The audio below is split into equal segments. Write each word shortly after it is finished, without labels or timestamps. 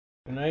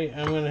Tonight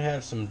I'm going to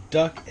have some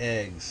duck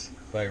eggs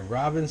by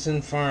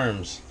Robinson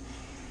Farms.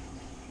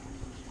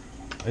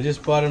 I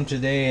just bought them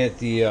today at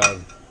the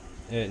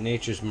at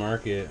Nature's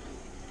Market.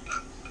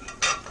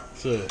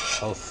 It's a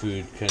health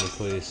food kind of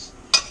place.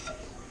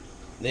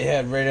 They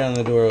had right on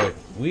the door like,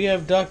 we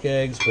have duck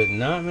eggs, but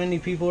not many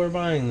people are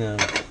buying them.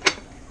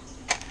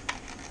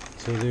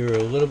 So they were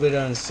a little bit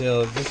on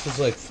sale. This was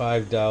like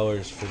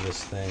 $5 for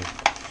this thing.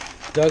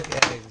 Duck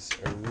eggs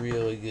are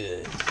really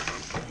good.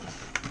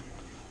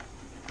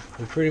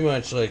 They're pretty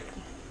much like,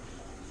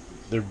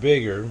 they're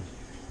bigger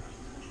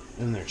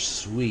and they're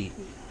sweet.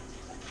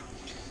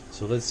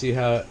 So let's see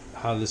how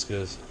this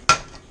goes.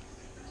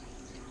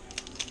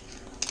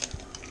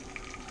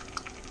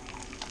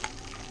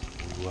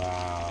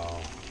 Wow.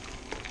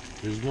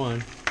 There's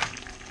one.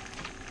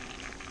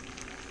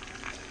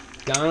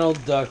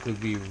 Donald Duck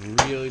would be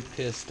really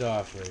pissed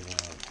off right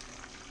now.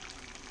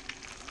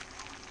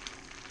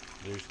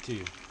 There's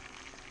two.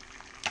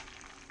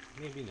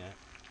 Maybe not.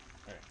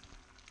 Alright.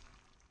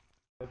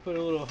 I put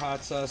a little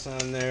hot sauce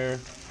on there.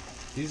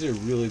 These are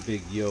really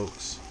big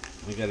yolks.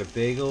 I got a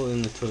bagel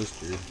in the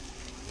toaster.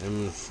 I'm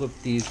going to flip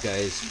these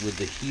guys with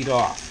the heat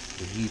off.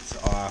 The heat's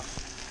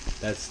off.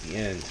 That's the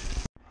end.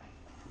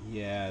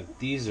 Yeah,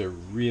 these are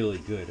really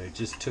good. I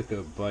just took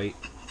a bite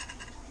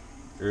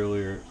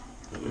earlier.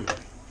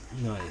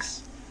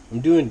 Nice.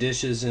 I'm doing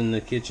dishes in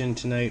the kitchen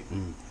tonight.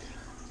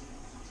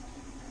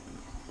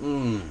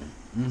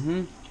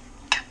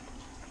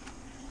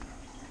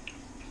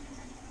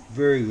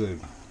 Very good.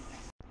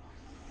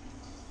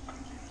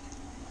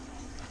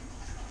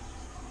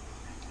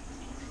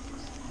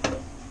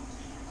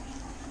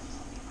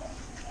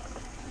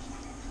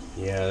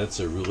 Yeah, that's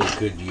a really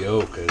good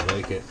yolk. I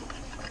like it.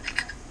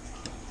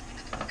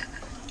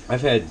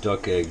 I've had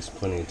duck eggs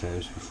plenty of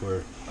times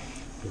before,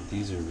 but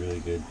these are really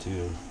good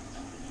too.